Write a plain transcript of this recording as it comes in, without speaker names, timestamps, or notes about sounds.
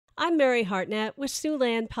I'm Mary Hartnett with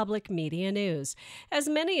Siouxland Public Media News. As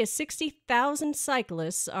many as 60,000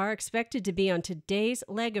 cyclists are expected to be on today's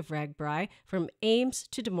leg of RAGBRAI from Ames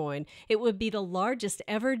to Des Moines. It would be the largest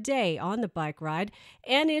ever day on the bike ride,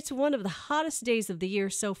 and it's one of the hottest days of the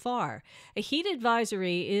year so far. A heat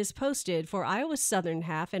advisory is posted for Iowa's southern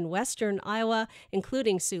half and western Iowa,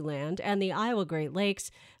 including Siouxland and the Iowa Great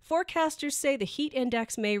Lakes. Forecasters say the heat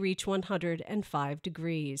index may reach 105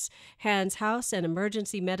 degrees. Hans House, an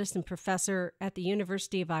emergency medicine professor at the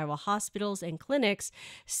University of Iowa Hospitals and Clinics,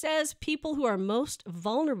 says people who are most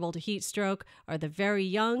vulnerable to heat stroke are the very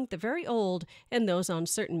young, the very old, and those on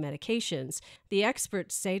certain medications. The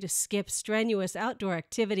experts say to skip strenuous outdoor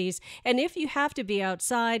activities, and if you have to be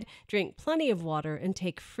outside, drink plenty of water and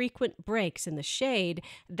take frequent breaks in the shade.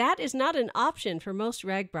 That is not an option for most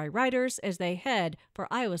RAGBRAI riders as they head for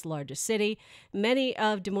Iowa's largest city. Many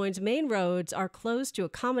of Des Moines' main roads are closed to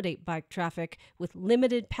accommodate bike traffic with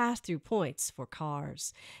limited pass-through points for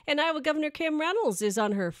cars. And Iowa Governor Kim Reynolds is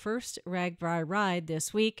on her first RAGBRAI ride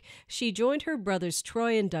this week. She joined her brothers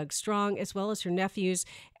Troy and Doug Strong, as well as her nephews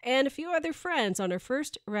and a few other friends on her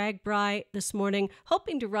first RAGBRAI this morning,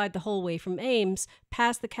 hoping to ride the whole way from Ames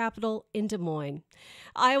past the capital in Des Moines.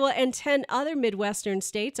 Iowa and 10 other Midwestern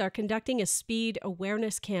states are conducting a speed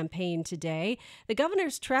awareness campaign today. The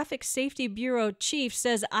governor's Traffic Safety Bureau chief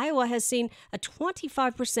says Iowa has seen a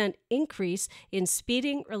 25% increase in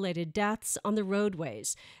speeding-related deaths on the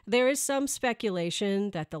roadways. There is some speculation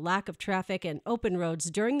that the lack of traffic and open roads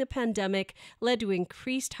during the pandemic led to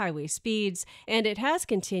increased highway speeds, and it has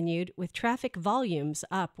continued with traffic volumes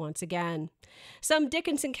up once again. Some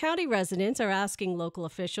Dickinson County residents are asking local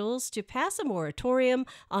officials to pass a moratorium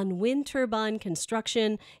on wind turbine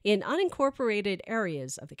construction in unincorporated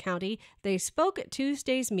areas of the county. They spoke at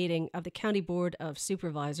Tuesday's meeting of the County Board of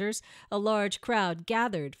Supervisors. A large crowd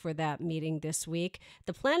gathered for that meeting this week.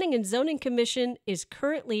 The Planning and Zoning Commission is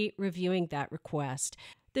currently reviewing that request.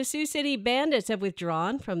 The Sioux City Bandits have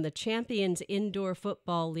withdrawn from the Champions Indoor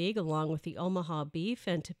Football League along with the Omaha Beef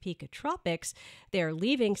and Topeka Tropics. They're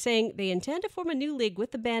leaving, saying they intend to form a new league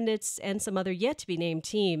with the Bandits and some other yet-to-be-named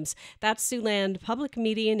teams. That's Siouxland Public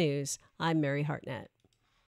Media News. I'm Mary Hartnett.